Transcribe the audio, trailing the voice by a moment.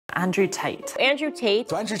Andrew Tate. Andrew Tate.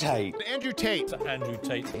 So Andrew Tate. Andrew Tate. So Andrew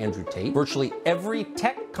Tate. Andrew Tate. Virtually every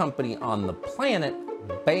tech company on the planet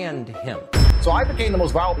banned him. So I became the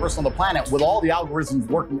most viral person on the planet with all the algorithms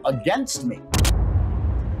working against me.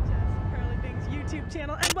 Pearly YouTube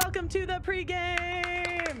channel, and welcome to the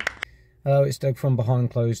pregame. Hello, it's Doug from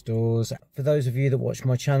Behind Closed Doors. For those of you that watch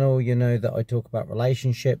my channel, you know that I talk about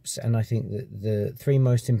relationships, and I think that the three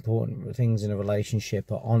most important things in a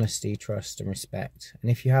relationship are honesty, trust, and respect.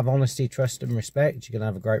 And if you have honesty, trust, and respect, you're going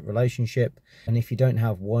to have a great relationship. And if you don't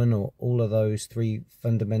have one or all of those three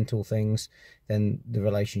fundamental things, then the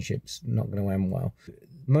relationship's not going to end well.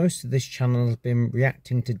 Most of this channel has been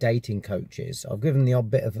reacting to dating coaches. I've given the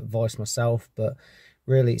odd bit of advice myself, but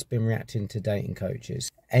really it's been reacting to dating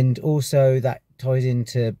coaches. And also that ties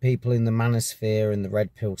into people in the manosphere and the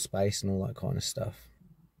red pill space and all that kind of stuff.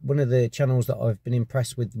 One of the channels that I've been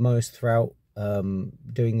impressed with most throughout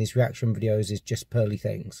doing these reaction videos is just Pearly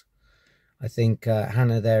Things. I think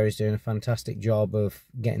Hannah there is doing a fantastic job of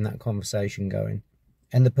getting that conversation going.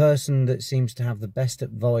 And the person that seems to have the best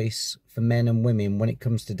advice for men and women when it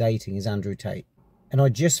comes to dating is Andrew Tate. And I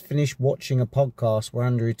just finished watching a podcast where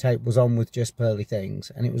Andrew Tate was on with just Pearly Things,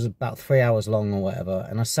 and it was about 3 hours long or whatever,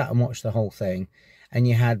 and I sat and watched the whole thing. And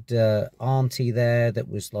you had Auntie there that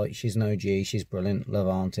was like, she's an OG, she's brilliant, love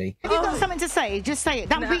Auntie. If you've got something to say, just say it.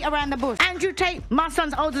 Don't beat around the bush. Andrew Tate, my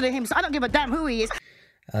son's older than him, so I don't give a damn who he is.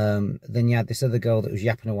 Then you had this other girl that was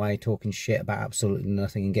yapping away, talking shit about absolutely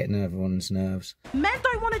nothing and getting everyone's nerves. Men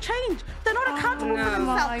don't want to change. They're not accountable for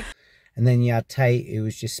themselves. And then you had Tate, who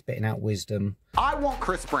was just spitting out wisdom. I want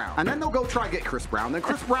Chris Brown. And then they'll go try to get Chris Brown. Then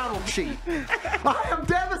Chris Brown will cheat. I am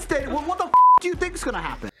devastated. Well, what the f do you think is going to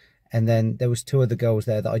happen? And then there was two other girls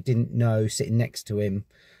there that I didn't know sitting next to him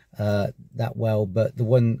that well. But the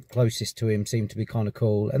one closest to him seemed to be kind of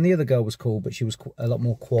cool. And the other girl was cool, but she was a lot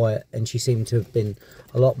more quiet. And she seemed to have been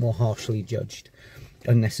a lot more harshly judged.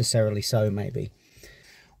 Unnecessarily so, maybe.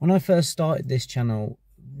 When I first started this channel,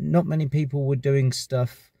 not many people were doing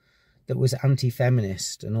stuff that was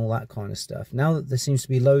anti-feminist and all that kind of stuff. Now that there seems to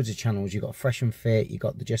be loads of channels, you've got Fresh and Fit, you've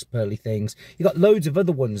got the Just Pearly Things, you've got loads of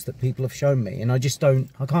other ones that people have shown me, and I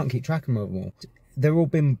can't keep track of them all. They're all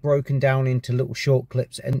been broken down into little short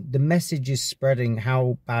clips, and the message is spreading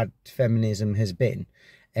how bad feminism has been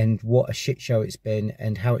and what a shit show it's been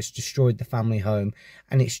and how it's destroyed the family home,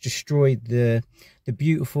 and it's destroyed the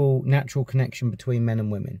beautiful natural connection between men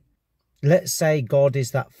and women. Let's say God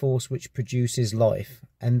is that force which produces life,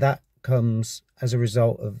 and that comes as a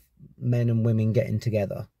result of men and women getting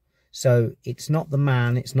together. So it's not the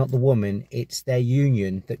man, it's not the woman, it's their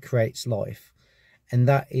union that creates life. And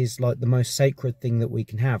that is like the most sacred thing that we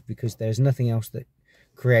can have, because there's nothing else that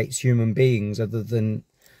creates human beings other than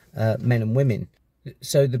men and women.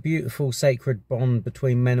 So the beautiful sacred bond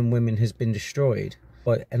between men and women has been destroyed.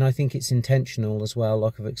 And I think it's intentional as well,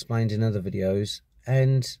 like I've explained in other videos.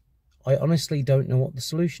 And I honestly don't know what the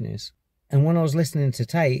solution is. And when I was listening to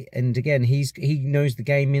Tate, and again, he knows the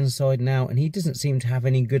game inside and out, and he doesn't seem to have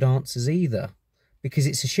any good answers either, because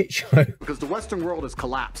it's a shit show. Because the Western world has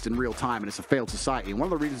collapsed in real time, and it's a failed society. And one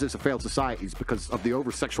of the reasons it's a failed society is because of the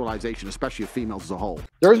over-sexualization, especially of females as a whole.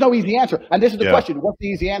 There is no easy answer. And this is the question. What's the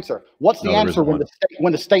easy answer? What's the answer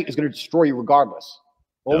when the state is going to destroy you regardless?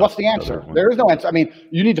 Well, what's the answer? There is no answer. I mean,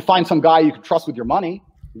 you need to find some guy you can trust with your money.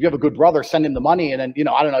 If you have a good brother, send him the money, and then, you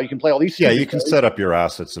know, I don't know, you can play all these. Yeah, you can set up your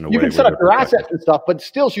assets in a way. You can set up your assets and stuff, but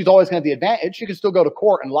still, she's always going to have the advantage. She can still go to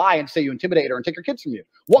court and lie and say you intimidate her and take her kids from you.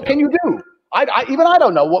 What can you do? Even I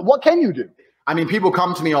don't know. What can you do? I mean, people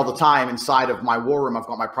come to me all the time inside of my war room. I've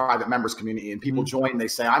got my private members community, and people join. They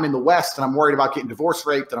say, I'm in the West, and I'm worried about getting divorce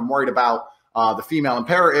raped, and I'm worried about the female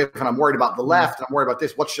imperative, and I'm worried about the left, and I'm worried about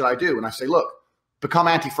this. What should I do? And I say, look, become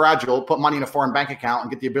anti-fragile, put money in a foreign bank account, and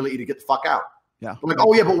get the ability to get the fuck out. Yeah. I'm like,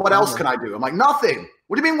 oh yeah, but what else can I do? I'm like, nothing.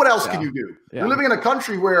 What do you mean, what else can you do? You're living in a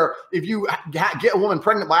country where if you get a woman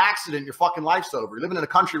pregnant by accident, your fucking life's over. You're living in a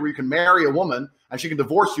country where you can marry a woman and she can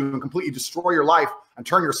divorce you and completely destroy your life and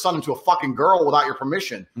turn your son into a fucking girl without your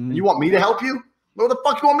permission. And you want me to help you? What the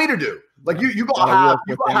fuck you want me to do? Like you gotta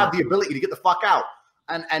have the ability to get the fuck out.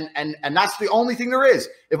 And that's the only thing there is.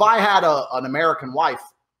 If I had an American wife,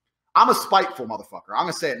 I'm a spiteful motherfucker. I'm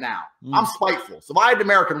going to say it now. I'm spiteful. So if I had an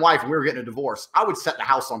American wife and we were getting a divorce, I would set the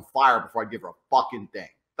house on fire before I'd give her a fucking thing.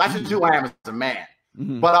 That's just who I am as a man.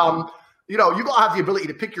 But, you know, you got to have the ability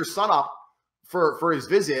to pick your son up for his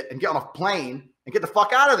visit and get on a plane and get the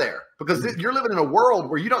fuck out of there. Because you're living in a world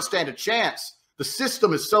where you don't stand a chance. The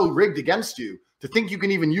system is so rigged against you. To think you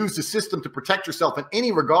can even use the system to protect yourself in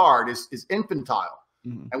any regard is infantile.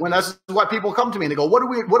 And when that's why people come to me and they go, what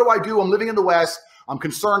do I do? I'm living in the West. I'm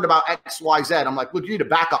concerned about X, Y, Z. I'm like, look, you need a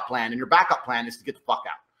backup plan, and your backup plan is to get the fuck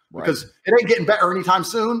out. because it ain't getting better anytime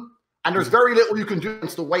soon. And there's very little you can do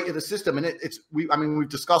against the weight of the system. And we've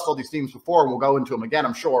discussed all these themes before, and we'll go into them again,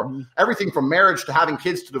 I'm sure. Everything from marriage to having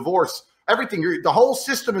kids to divorce, everything, the whole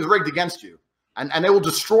system is rigged against you. And they will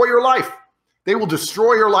destroy your life. They will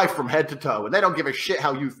destroy your life from head to toe. And they don't give a shit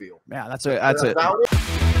how you feel. Yeah, that's it.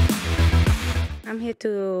 I'm here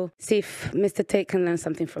to see if Mr. Tate can learn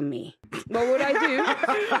something from me. What would I do?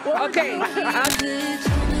 Okay.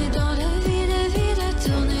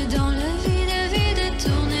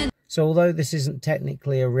 So although this isn't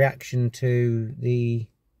technically a reaction to the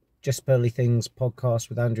Just Pearly Things podcast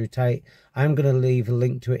with Andrew Tate, I'm going to leave a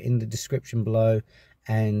link to it in the description below.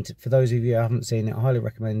 And for those of you who haven't seen it, I highly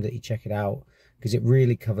recommend that you check it out because it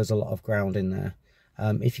really covers a lot of ground in there.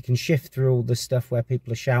 If you can shift through all the stuff where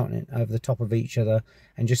people are shouting it over the top of each other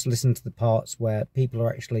and just listen to the parts where people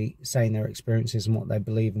are actually saying their experiences and what they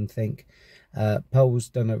believe and think, Pearl's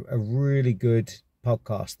done a really good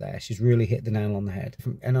podcast there. She's really hit the nail on the head.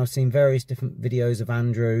 And I've seen various different videos of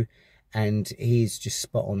Andrew, and he's just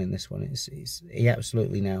spot on in this one. He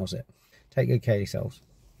absolutely nails it. Take good care of yourselves.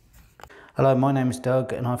 Hello, my name is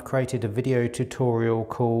Doug, and I've created a video tutorial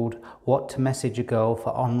called What to Message a Girl for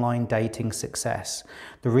Online Dating Success.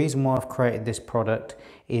 The reason why I've created this product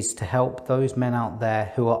is to help those men out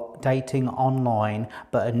there who are dating online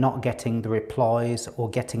but are not getting the replies or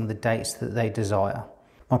getting the dates that they desire.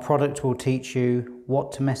 My product will teach you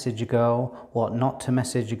what to message a girl, what not to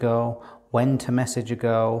message a girl, when to message a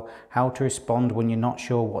girl, how to respond when you're not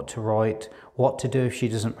sure what to write, what to do if she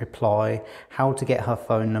doesn't reply, how to get her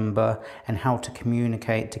phone number, and how to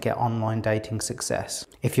communicate to get online dating success.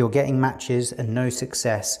 If you're getting matches and no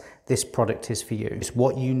success, this product is for you. It's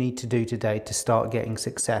what you need to do today to start getting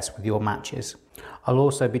success with your matches. I'll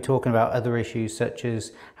also be talking about other issues such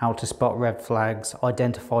as how to spot red flags,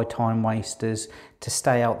 identify time wasters, to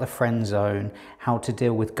stay out the friend zone, how to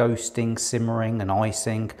deal with ghosting, simmering and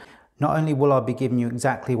icing. Not only will I be giving you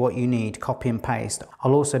exactly what you need, copy and paste,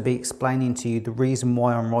 I'll also be explaining to you the reason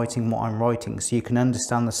why I'm writing what I'm writing so you can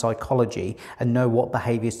understand the psychology and know what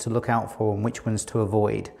behaviours to look out for and which ones to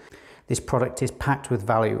avoid. This product is packed with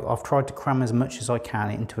value. I've tried to cram as much as I can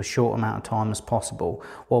into a short amount of time as possible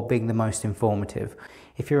while being the most informative.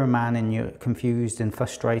 If you're a man and you're confused and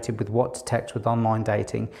frustrated with what to text with online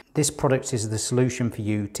dating, this product is the solution for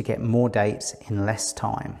you to get more dates in less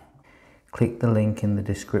time. Click the link in the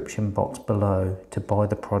description box below to buy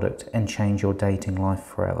the product and change your dating life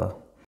forever.